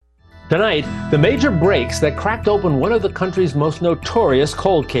Tonight, the major breaks that cracked open one of the country's most notorious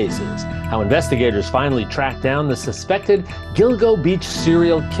cold cases. How investigators finally tracked down the suspected Gilgo Beach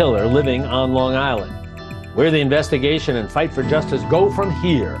serial killer living on Long Island. Where the investigation and fight for justice go from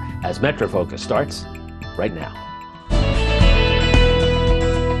here as Metro Focus starts right now.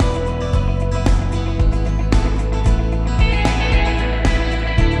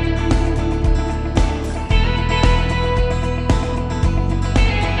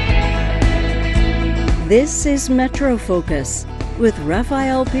 This is Metro Focus with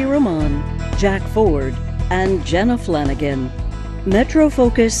Raphael P. Roman, Jack Ford, and Jenna Flanagan. Metro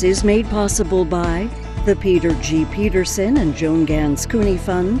Focus is made possible by the Peter G. Peterson and Joan Gans Cooney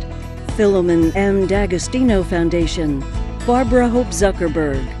Fund, Philemon M. D'Agostino Foundation, Barbara Hope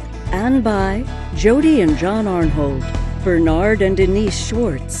Zuckerberg, and by Jody and John Arnhold, Bernard and Denise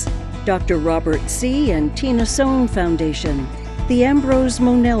Schwartz, Dr. Robert C. and Tina Sohn Foundation, the Ambrose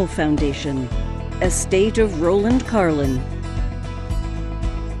Monell Foundation, Estate of Roland Carlin.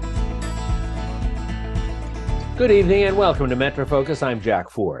 Good evening and welcome to Metro Focus. I'm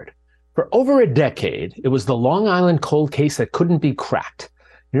Jack Ford. For over a decade, it was the Long Island cold case that couldn't be cracked.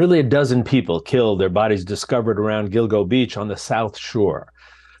 Nearly a dozen people killed, their bodies discovered around Gilgo Beach on the South Shore.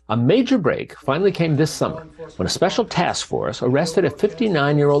 A major break finally came this summer when a special task force arrested a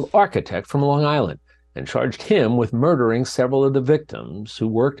 59-year-old architect from Long Island and charged him with murdering several of the victims who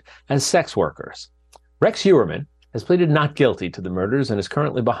worked as sex workers. Rex Heuermann has pleaded not guilty to the murders and is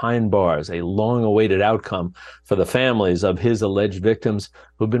currently behind bars, a long-awaited outcome for the families of his alleged victims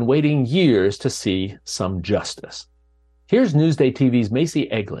who've been waiting years to see some justice. Here's Newsday TV's Macy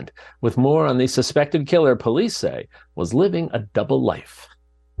Egland with more on the suspected killer police say was living a double life.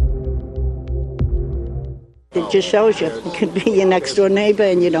 It just shows you. It could be your next door neighbor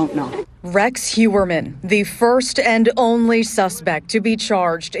and you don't know. Rex Heuermann, the first and only suspect to be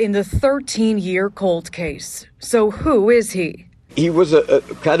charged in the 13-year cold case. So who is he? He was a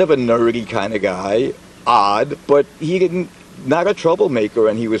kind of a nerdy kind of guy, odd, but not a troublemaker,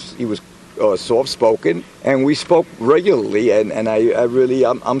 and he was soft-spoken, and we spoke regularly, and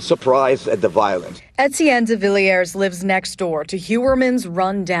I'm surprised at the violence. Etienne de Villiers lives next door to Heuermann's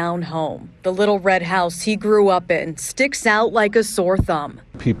run-down home. The little red house he grew up in sticks out like a sore thumb.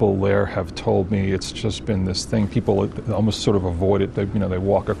 People there have told me it's just been this thing. People almost sort of avoid it. They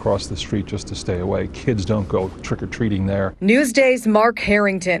walk across the street just to stay away. Kids don't go trick-or-treating there. Newsday's Mark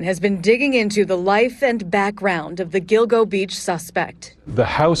Harrington has been digging into the life and background of the Gilgo Beach suspect. The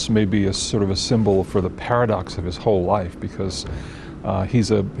house may be a sort of a symbol for the paradox of his whole life, because he's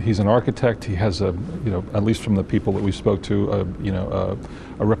an architect. He has at least from the people that we spoke to,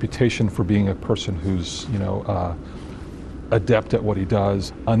 a reputation for being a person who's, adept at what he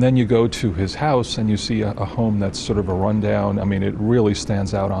does. And then you go to his house and you see a home that's sort of a rundown. I mean, it really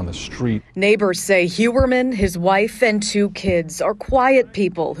stands out on the street. Neighbors say Heuermann, his wife, and 2 kids are quiet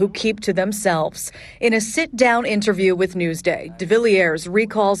people who keep to themselves. In a sit-down interview with Newsday, de Villiers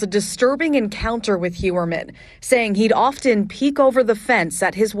recalls a disturbing encounter with Heuermann, saying he'd often peek over the fence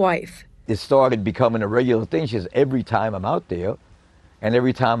at his wife. It started becoming a regular thing. She says, every time I'm out there, and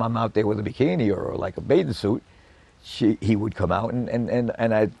every time I'm out there with a bikini or like a bathing suit, he would come out,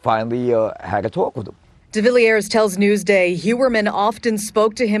 and I finally had a talk with him. De Villiers tells Newsday Heuermann often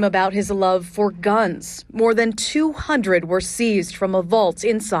spoke to him about his love for guns. More than 200 were seized from a vault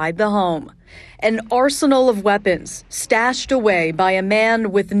inside the home. An arsenal of weapons stashed away by a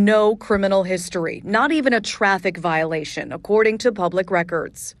man with no criminal history, not even a traffic violation, according to public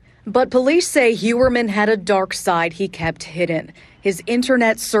records. But police say Heuermann had a dark side he kept hidden. His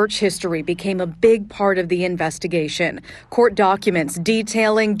internet search history became a big part of the investigation. Court documents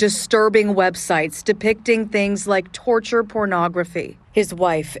detailing disturbing websites depicting things like torture pornography. His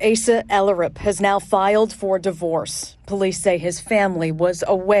wife, Asa Ellerup, has now filed for divorce. Police say his family was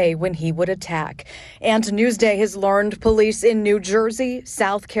away when he would attack. And Newsday has learned police in New Jersey,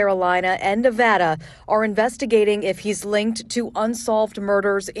 South Carolina, and Nevada are investigating if he's linked to unsolved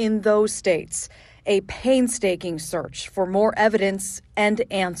murders in those states. A painstaking search for more evidence and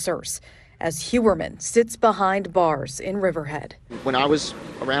answers as Heuermann sits behind bars in Riverhead. When I was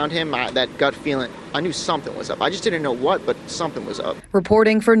around him, that gut feeling, I knew something was up. I just didn't know what, but something was up.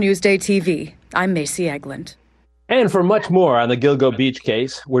 Reporting for Newsday TV, I'm Macy Egland. And for much more on the Gilgo Beach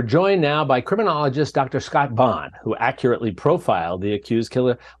case, we're joined now by criminologist Dr. Scott Bonn, who accurately profiled the accused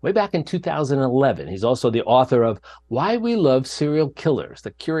killer way back in 2011. He's also the author of Why We Love Serial Killers,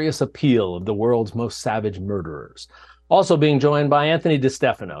 the Curious Appeal of the World's Most Savage Murderers. Also being joined by Anthony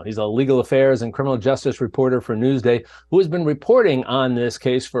DeStefano. He's a legal affairs and criminal justice reporter for Newsday, who has been reporting on this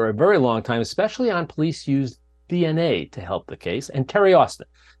case for a very long time, especially on police-used DNA to help the case. And Terri Austin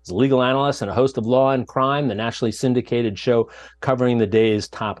is a legal analyst and a host of Law and Crime, the nationally syndicated show covering the day's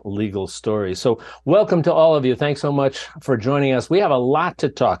top legal stories. So welcome to all of you. Thanks so much for joining us. We have a lot to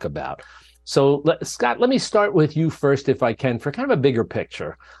talk about. So, Scott, let me start with you first, if I can, for kind of a bigger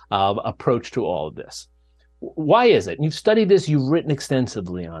picture approach to all of this. Why is it? You've studied this, you've written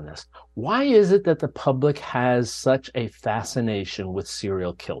extensively on this. Why is it that the public has such a fascination with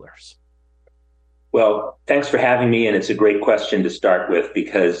serial killers? Well, thanks for having me, and it's a great question to start with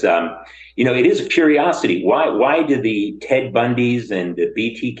because, it is a curiosity. Why do the Ted Bundys and the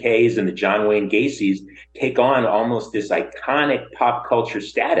BTKs and the John Wayne Gacy's take on almost this iconic pop culture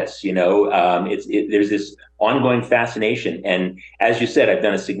status? There's this ongoing fascination. And as you said, I've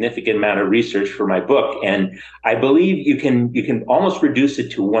done a significant amount of research for my book, and I believe you can almost reduce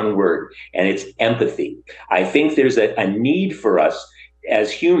it to one word, and it's empathy. I think there's a need for us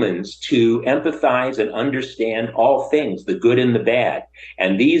as humans to empathize and understand all things, the good and the bad.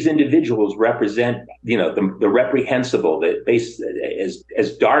 And these individuals represent, the reprehensible,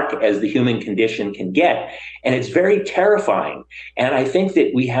 as dark as the human condition can get. And it's very terrifying. And I think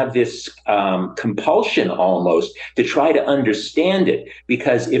that we have this compulsion almost to try to understand it,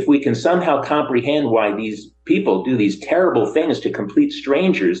 because if we can somehow comprehend why these people do these terrible things to complete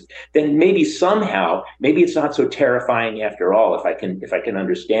strangers, then maybe it's not so terrifying after all, if I can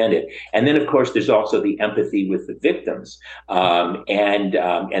understand it. And then, of course, there's also the empathy with the victims, and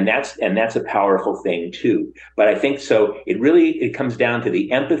that's a powerful thing too. But I think so. It comes down to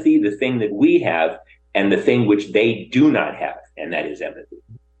the empathy, the thing that we have, and the thing which they do not have, and that is empathy.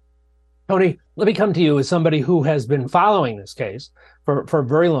 Tony, let me come to you as somebody who has been following this case for a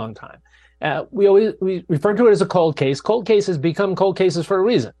very long time. We refer to it as a cold case. Cold cases become cold cases for a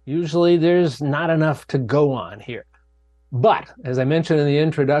reason. Usually there's not enough to go on here. But as I mentioned in the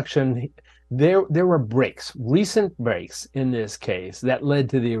introduction, there were recent breaks in this case that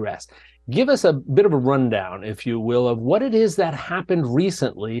led to the arrest. Give us a bit of a rundown, if you will, of what it is that happened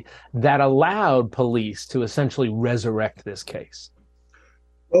recently that allowed police to essentially resurrect this case.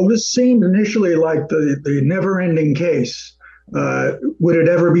 Well, this seemed initially like the never-ending case. Would it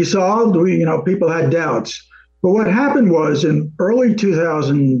ever be solved? People had doubts. But what happened was in early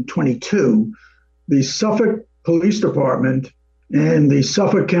 2022, the Suffolk Police Department and the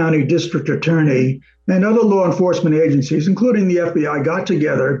Suffolk County District Attorney and other law enforcement agencies, including the FBI, got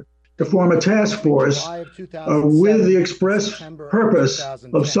together to form a task force with the express purpose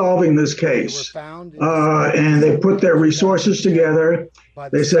of solving this case. And they put their resources together.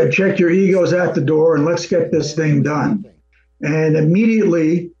 They said, check your egos at the door and let's get this thing done. And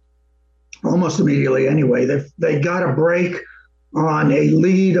almost immediately anyway, they got a break on a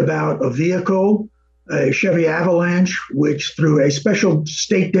lead about a vehicle, a Chevy Avalanche, which through a special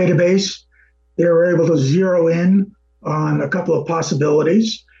state database, they were able to zero in on a couple of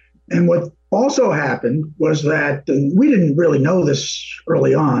possibilities. And what also happened was that, and we didn't really know this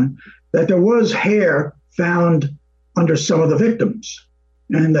early on, that there was hair found under some of the victims.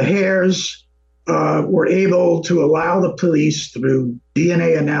 And the hairs were able to allow the police, through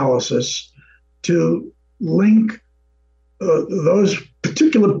DNA analysis, to link those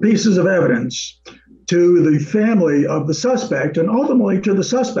particular pieces of evidence to the family of the suspect and ultimately to the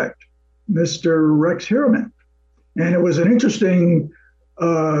suspect, Mr. Rex Heuermann. And it was an interesting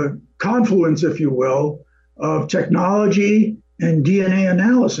confluence, if you will, of technology and DNA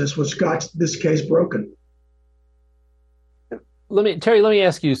analysis, which got this case broken. Terri, let me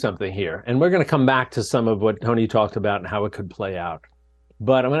ask you something here, and we're going to come back to some of what Tony talked about and how it could play out.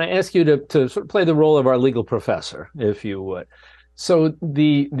 But I'm going to ask you to sort of play the role of our legal professor, if you would. So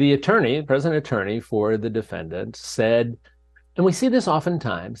the attorney, present attorney for the defendant, said, and we see this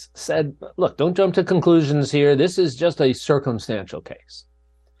oftentimes, said, look, don't jump to conclusions here. This is just a circumstantial case.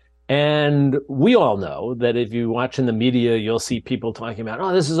 And we all know that if you watch in the media, you'll see people talking about,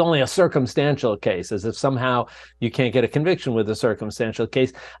 oh, this is only a circumstantial case, as if somehow you can't get a conviction with a circumstantial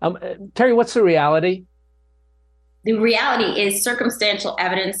case. Terri, what's the reality? The reality is circumstantial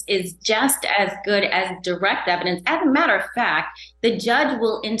evidence is just as good as direct evidence. As a matter of fact, the judge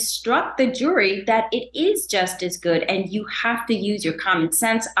will instruct the jury that it is just as good, and you have to use your common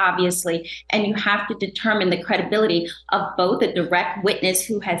sense, obviously, and you have to determine the credibility of both a direct witness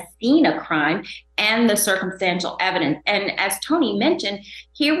who has seen a crime and the circumstantial evidence. And as Tony mentioned,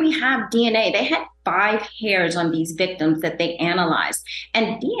 here we have DNA. They had 5 hairs on these victims that they analyzed.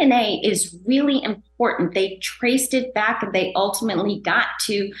 And DNA is really important important. They traced it back and they ultimately got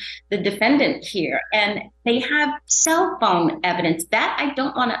to the defendant here. And they have cell phone evidence that I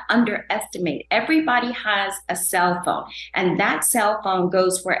don't want to underestimate. Everybody has a cell phone, and that cell phone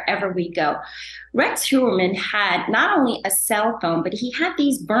goes wherever we go. Rex Heuermann had not only a cell phone, but he had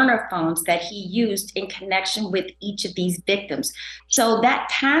these burner phones that he used in connection with each of these victims. So that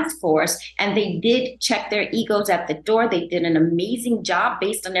task force, and they did check their egos at the door. They did an amazing job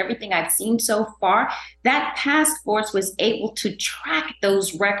based on everything I've seen so far. That task force was able to track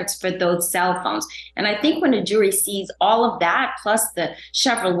those records for those cell phones. And I think when a jury sees all of that, plus the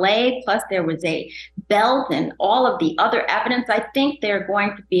Chevrolet, plus there was a belt and all of the other evidence, I think they're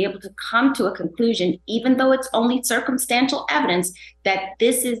going to be able to come to a conclusion, even though it's only circumstantial evidence, that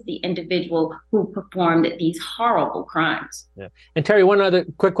this is the individual who performed these horrible crimes. Yeah. And Terri, one other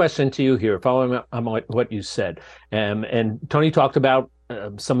quick question to you here, following on what you said. And Tony talked about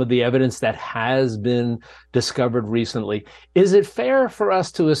some of the evidence that has been discovered recently. Is it fair for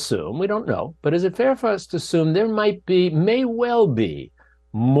us to assume, we don't know, but is it fair for us to assume there may well be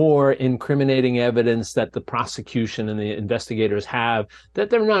more incriminating evidence that the prosecution and the investigators have that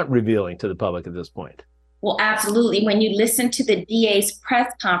they're not revealing to the public at this point? Well, absolutely. When you listen to the DA's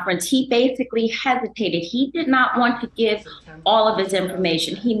press conference, he basically hesitated. He did not want to give all of his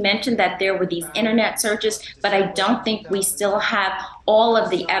information. He mentioned that there were these internet searches, but I don't think we still have all of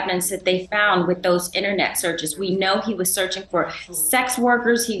the evidence that they found with those internet searches. We know he was searching for sex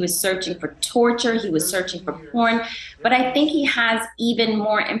workers, he was searching for torture, he was searching for porn, but I think he has even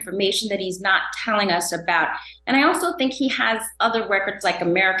more information that he's not telling us about. And I also think he has other records like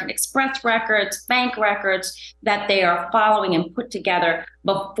American Express records, bank records that they are following and put together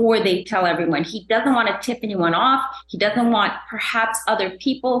before they tell everyone. He doesn't want to tip anyone off. He doesn't want perhaps other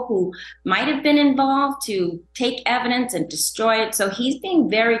people who might have been involved to take evidence and destroy it. So he's being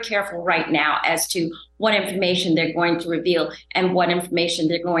very careful right now as to what information they're going to reveal and what information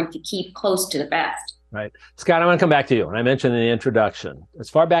they're going to keep close to the vest. Right. Scott, I want to come back to you. And I mentioned in the introduction, as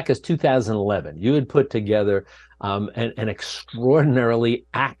far back as 2011, you had put together an extraordinarily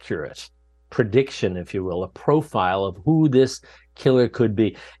accurate prediction, if you will, a profile of who this killer could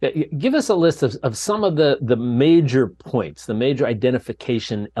be. Give us a list of some of the major points, the major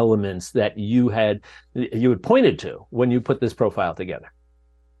identification elements that you had pointed to when you put this profile together.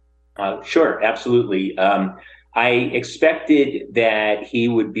 Sure, absolutely. I expected that he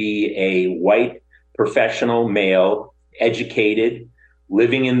would be a white professional male, educated,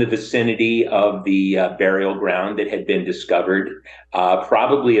 living in the vicinity of the burial ground that had been discovered,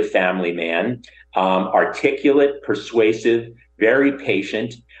 probably a family man, articulate, persuasive, very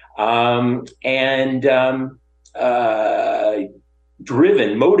patient, and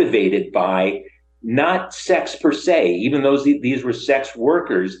driven, motivated by not sex per se, even though these were sex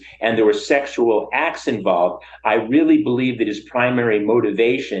workers and there were sexual acts involved. I really believe that his primary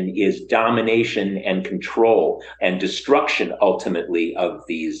motivation is domination and control and destruction, ultimately, of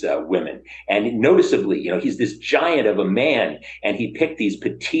these women. And noticeably, he's this giant of a man, and he picked these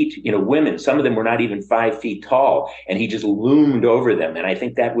petite, women. Some of them were not even 5 feet tall, and he just loomed over them. And I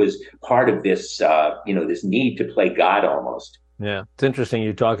think that was part of this, this need to play God almost. Yeah, it's interesting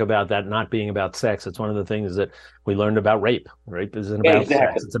you talk about that not being about sex. It's one of the things that we learned about rape. Rape isn't about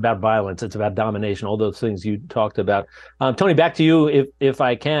sex. It's about violence. It's about domination, all those things you talked about. Tony, back to you, if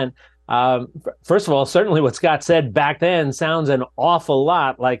I can. First of all, certainly what Scott said back then sounds an awful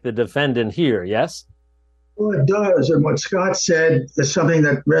lot like the defendant here, yes? Well, it does. And what Scott said is something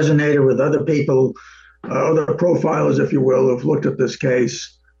that resonated with other people, other profilers, if you will, who've looked at this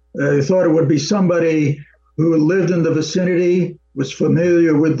case. They thought it would be somebody who lived in the vicinity, was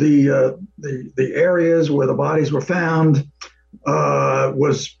familiar with the areas where the bodies were found,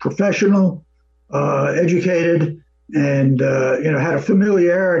 was professional, educated, and had a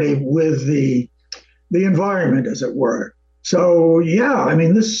familiarity with the environment, as it were. So yeah, I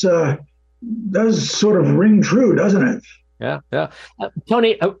mean, this does sort of ring true, doesn't it? Yeah.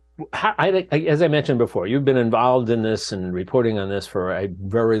 Tony, as I mentioned before, you've been involved in this and reporting on this for a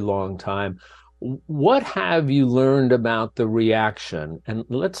very long time. What have you learned about the reaction? And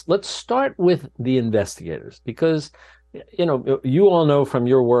let's start with the investigators, because you all know from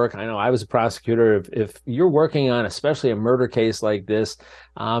your work, I know I was a prosecutor, if you're working on especially a murder case like this,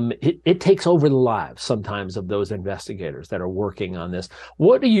 it takes over the lives sometimes of those investigators that are working on this.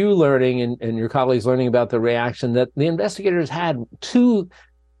 What are you learning and your colleagues learning about the reaction that the investigators had to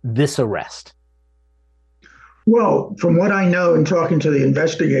this arrest? Well, from what I know in talking to the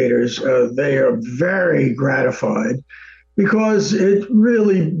investigators, they are very gratified because it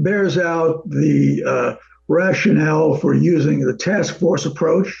really bears out the rationale for using the task force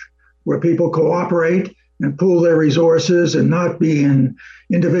approach where people cooperate and pool their resources and not be in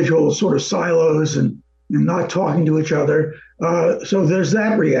individual sort of silos and not talking to each other. So there's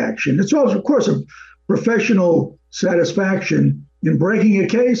that reaction. It's also, of course, a professional satisfaction in breaking a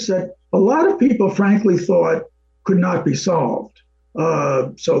case that a lot of people, frankly, thought could not be solved.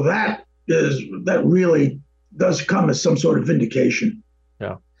 So that really does come as some sort of vindication.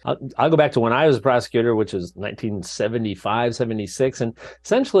 Yeah. I'll go back to when I was a prosecutor, which was 1975, 76. And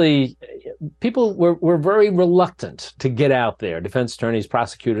essentially, people were very reluctant to get out there. Defense attorneys,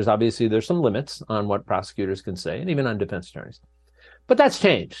 prosecutors, obviously, there's some limits on what prosecutors can say, and even on defense attorneys. But that's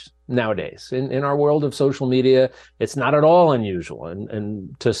changed nowadays. In our world of social media, it's not at all unusual.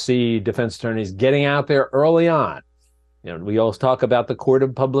 And to see defense attorneys getting out there early on. We always talk about the court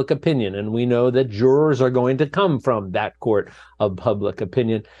of public opinion, and we know that jurors are going to come from that court of public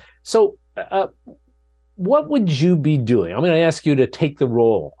opinion. So what would you be doing? I'm going to ask you to take the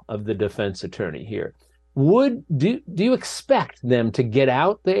role of the defense attorney here. Do you expect them to get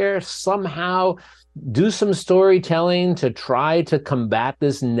out there somehow, do some storytelling to try to combat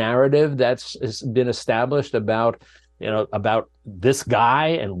this narrative that's been established about this guy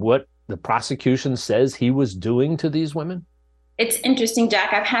and what the prosecution says he was doing to these women? It's interesting,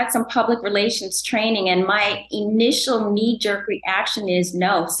 Jack. I've had some public relations training, and my initial knee-jerk reaction is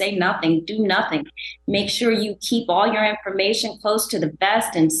no, say nothing, do nothing. Make sure you keep all your information close to the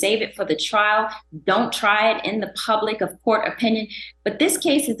vest and save it for the trial. Don't try it in the public of court opinion. But this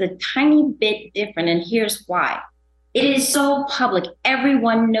case is a tiny bit different, and here's why. It is so public.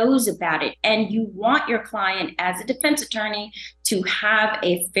 Everyone knows about it. And you want your client as a defense attorney to have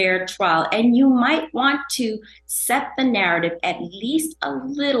a fair trial. And you might want to set the narrative at least a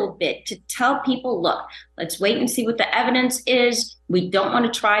little bit to tell people, look, let's wait and see what the evidence is. We don't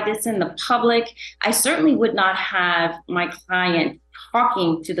want to try this in the public. I certainly would not have my client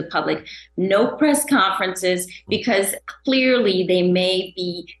talking to the public, no press conferences, because clearly they may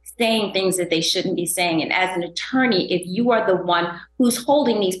be saying things that they shouldn't be saying. And as an attorney, if you are the one who's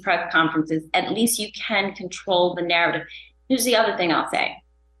holding these press conferences, at least you can control the narrative. Here's the other thing I'll say.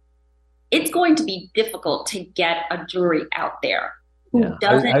 It's going to be difficult to get a jury out there who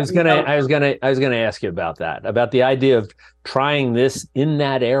doesn't. I was gonna ask you about that, about the idea of trying this in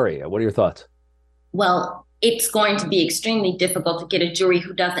that area. What are your thoughts? Well, it's going to be extremely difficult to get a jury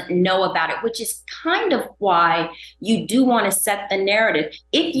who doesn't know about it, which is kind of why you do want to set the narrative.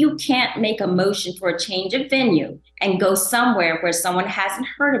 If you can't make a motion for a change of venue and go somewhere where someone hasn't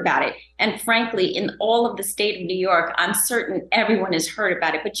heard about it, and frankly, in all of the state of New York, I'm certain everyone has heard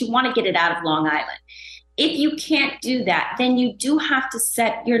about it, but you want to get it out of Long Island. If you can't do that, then you do have to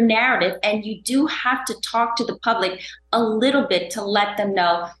set your narrative, and you do have to talk to the public a little bit to let them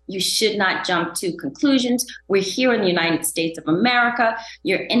know you should not jump to conclusions. We're here in the United States of America.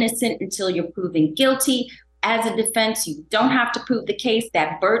 You're innocent until you're proven guilty. As a defense, you don't have to prove the case.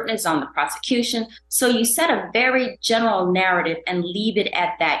 That burden is on the prosecution. So you set a very general narrative and leave it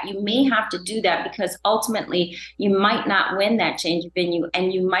at that. You may have to do that because ultimately you might not win that change of venue,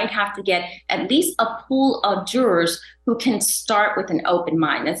 and you might have to get at least a pool of jurors who can start with an open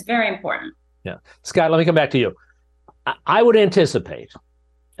mind. That's very important. Yeah. Scott, let me come back to you. I would anticipate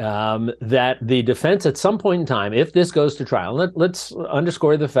that the defense at some point in time, if this goes to trial, let's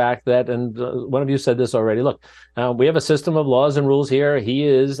underscore the fact that, and one of you said this already, look, we have a system of laws and rules here. He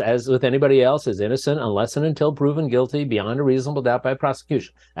is, as with anybody else, is innocent unless and until proven guilty beyond a reasonable doubt by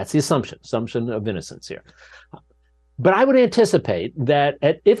prosecution. That's the assumption of innocence here. But I would anticipate that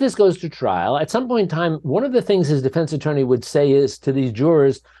if this goes to trial, at some point in time, one of the things his defense attorney would say is to these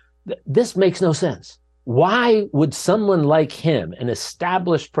jurors, this makes no sense. Why would someone like him, an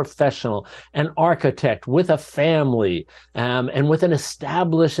established professional, an architect with a family, and with an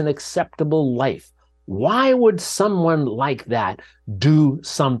established and acceptable life, why would someone like that do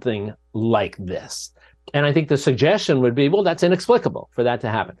something like this? And I think the suggestion would be, well, that's inexplicable for that to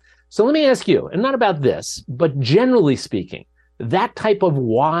happen. So let me ask you, and not about this, but generally speaking, that type of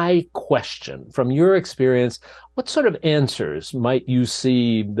why question, from your experience, what sort of answers might you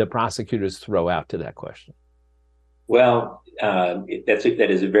see the prosecutors throw out to that question? Well, that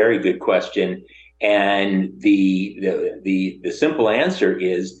is a very good question, and the simple answer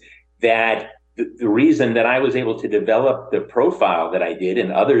is that the reason that I was able to develop the profile that I did,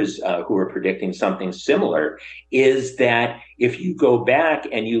 and others who are predicting something similar, is that if you go back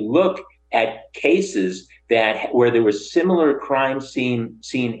and you look at cases where there was similar crime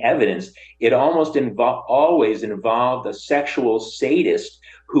scene evidence, it almost always involved a sexual sadist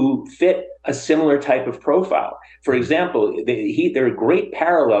who fit a similar type of profile. For example, there are great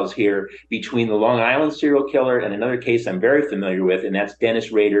parallels here between the Long Island serial killer and another case I'm very familiar with, and that's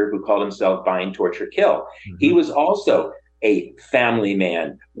Dennis Rader, who called himself Bind, Torture, Kill. He was also a family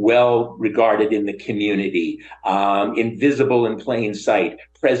man, well regarded in the community, invisible in plain sight,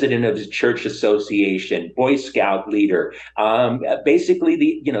 president of his church association, Boy Scout leader, basically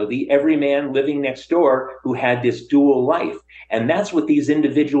the everyman living next door who had this dual life. And that's what these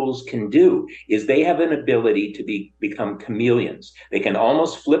individuals can do, is they have an ability to become chameleons. They can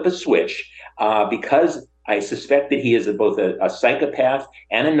almost flip a switch because I suspect that he is both a psychopath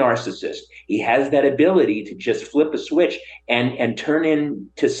and a narcissist. He has that ability to just flip a switch and turn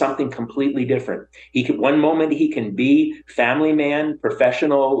into something completely different. One moment he can be family man,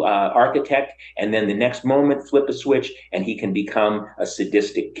 professional architect, and then the next moment flip a switch and he can become a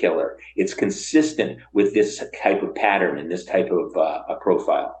sadistic killer. It's consistent with this type of pattern and this type of a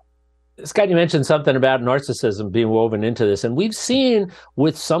profile. Scott, you mentioned something about narcissism being woven into this, and we've seen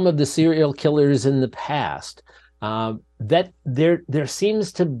with some of the serial killers in the past that there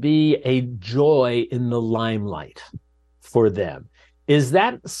seems to be a joy in the limelight for them. Is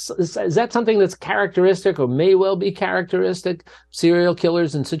that something that's characteristic or may well be characteristic serial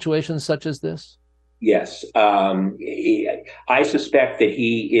killers in situations such as this? Yes, I suspect that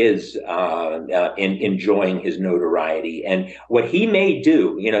he is enjoying his notoriety, and what he may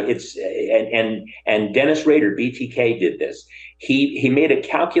do, and Dennis Rader, BTK, did this. He made a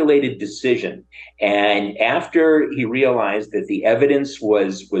calculated decision, and after he realized that the evidence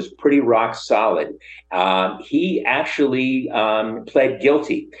was pretty rock solid, he actually pled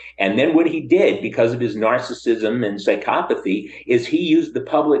guilty. And then what he did, because of his narcissism and psychopathy, is he used the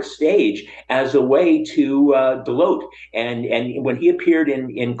public stage as a way to gloat. And when he appeared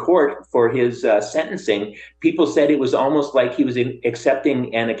in court for his sentencing, people said it was almost like he was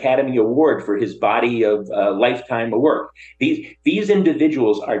accepting an Academy Award for his body of lifetime of work. These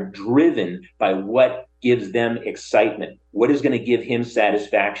individuals are driven by what gives them excitement, what is going to give him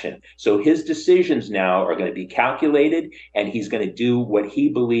satisfaction. So his decisions now are going to be calculated, and he's going to do what he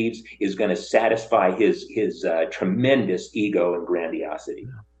believes is going to satisfy his tremendous ego and grandiosity.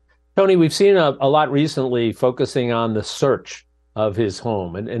 Tony, we've seen a lot recently focusing on the search of his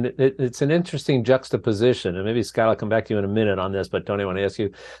home. And it's an interesting juxtaposition. And maybe, Scott, I'll come back to you in a minute on this, but Tony, I want to ask you,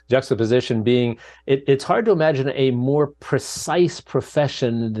 juxtaposition being, it's hard to imagine a more precise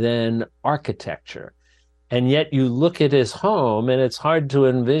profession than architecture. And yet you look at his home and it's hard to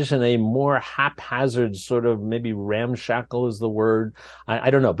envision a more haphazard sort of, maybe ramshackle is the word. I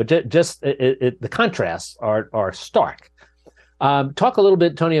don't know, but the contrasts are stark. Talk a little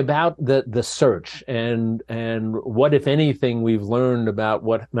bit, Tony, about the search and what, if anything, we've learned about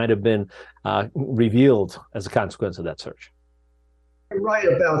what might have been revealed as a consequence of that search. You're right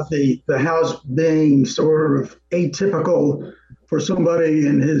about the house being sort of atypical for somebody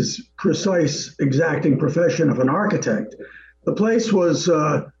in his precise, exacting profession of an architect. The place was,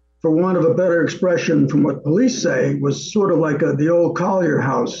 for want of a better expression from what police say, was sort of like the old Collier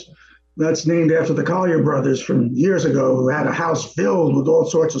house. That's named after the Collier brothers from years ago, who had a house filled with all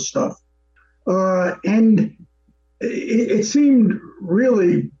sorts of stuff. And it seemed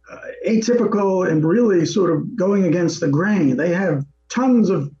really atypical and really sort of going against the grain. They have tons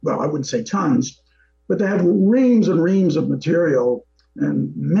of, well, I wouldn't say tons, but they have reams and reams of material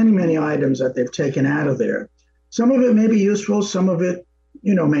and many, many items that they've taken out of there. Some of it may be useful, some of it,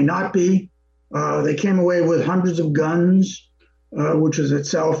 may not be. They came away with hundreds of guns, which is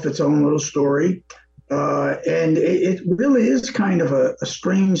itself its own little story. And it really is kind of a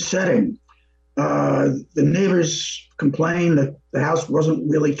strange setting. The neighbors complained that the house wasn't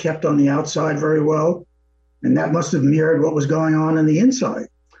really kept on the outside very well, and that must have mirrored what was going on the inside.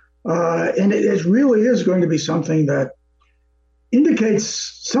 And it really is going to be something that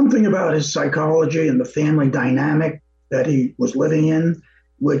indicates something about his psychology and the family dynamic that he was living in,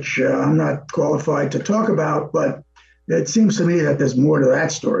 which I'm not qualified to talk about, but it seems to me that there's more to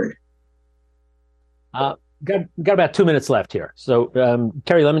that story. Got about 2 minutes left here. So,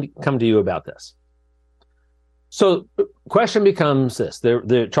 Terri, let me come to you about this. So, question becomes this.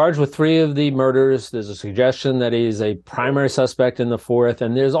 They're charged with 3 of the murders. There's a suggestion that he's a primary suspect in the 4th,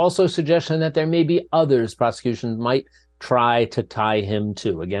 and there's also a suggestion that there may be others prosecution might try to tie him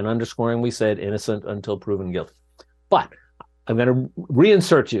to. Again, underscoring, we said innocent until proven guilty. But I'm going to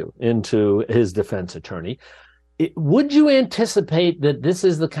reinsert you into his defense attorney. Would you anticipate that this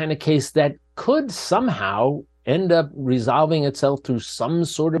is the kind of case that could somehow end up resolving itself through some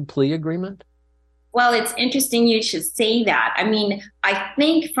sort of plea agreement? Well, it's interesting you should say that. I mean, I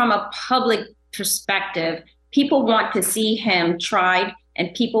think from a public perspective, people want to see him tried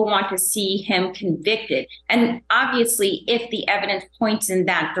and people want to see him convicted. And obviously, if the evidence points in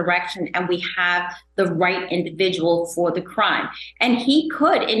that direction and we have the right individual for the crime, and he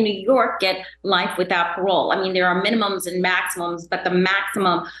could in New York get life without parole. I mean, there are minimums and maximums, but the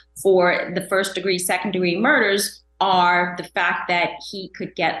maximum for the first degree, second degree murders are the fact that he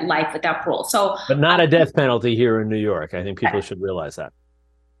could get life without parole. So, but not a death penalty here in New York. I think people should realize that.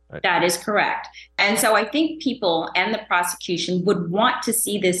 Right. That is correct. And so I think people and the prosecution would want to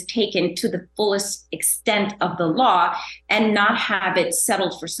see this taken to the fullest extent of the law and not have it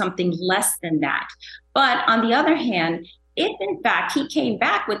settled for something less than that. But on the other hand, if in fact he came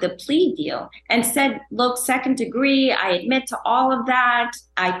back with a plea deal and said, look, second degree, I admit to all of that.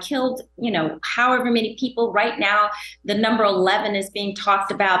 I killed, however many people. Right now, the number 11 is being talked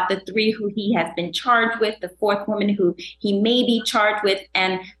about, the 3 who he has been charged with, the 4th woman who he may be charged with,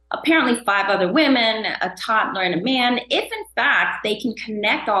 and apparently 5 other women, a toddler and a man. If in fact they can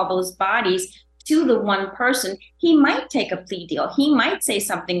connect all those bodies to the one person, he might take a plea deal. He might say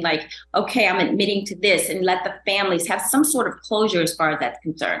something like, okay, I'm admitting to this, and let the families have some sort of closure as far as that's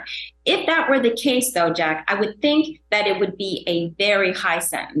concerned. If that were the case, though, Jack, I would think that it would be a very high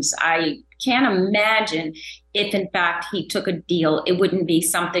sentence. I can't imagine if in fact he took a deal, it wouldn't be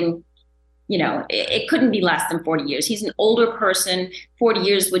something, it couldn't be less than 40 years. He's an older person. 40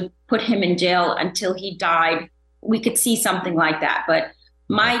 years would put him in jail until he died. We could see something like that. But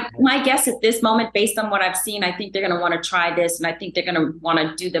my guess at this moment, based on what I've seen, I think they're going to want to try this, and I think they're going to want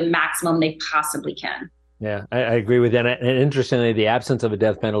to do the maximum they possibly can. Yeah, I agree with that. And interestingly, the absence of a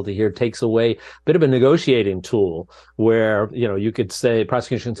death penalty here takes away a bit of a negotiating tool where, you could say,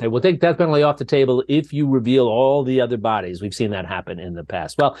 prosecution say, we'll take death penalty off the table if you reveal all the other bodies. We've seen that happen in the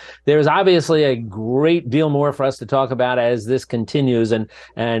past. Well, there's obviously a great deal more for us to talk about as this continues. And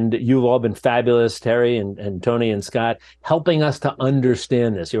you've all been fabulous, Terri and Tony and Scott, helping us to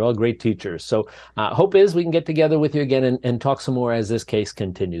understand this. You're all great teachers. So hope is we can get together with you again and talk some more as this case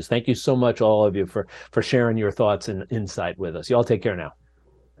continues. Thank you so much, all of you, for sharing your thoughts and insight with us. You all take care now.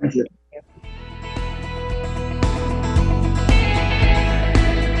 Thank you.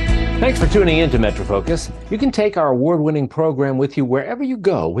 Thanks for tuning in to MetroFocus. You can take our award-winning program with you wherever you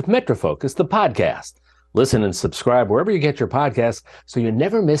go with MetroFocus, the podcast. Listen and subscribe wherever you get your podcasts so you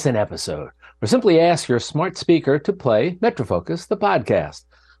never miss an episode. Or simply ask your smart speaker to play MetroFocus, the podcast.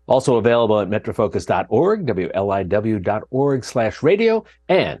 Also available at metrofocus.org, WLIW.org/radio,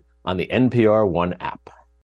 and on the NPR One app.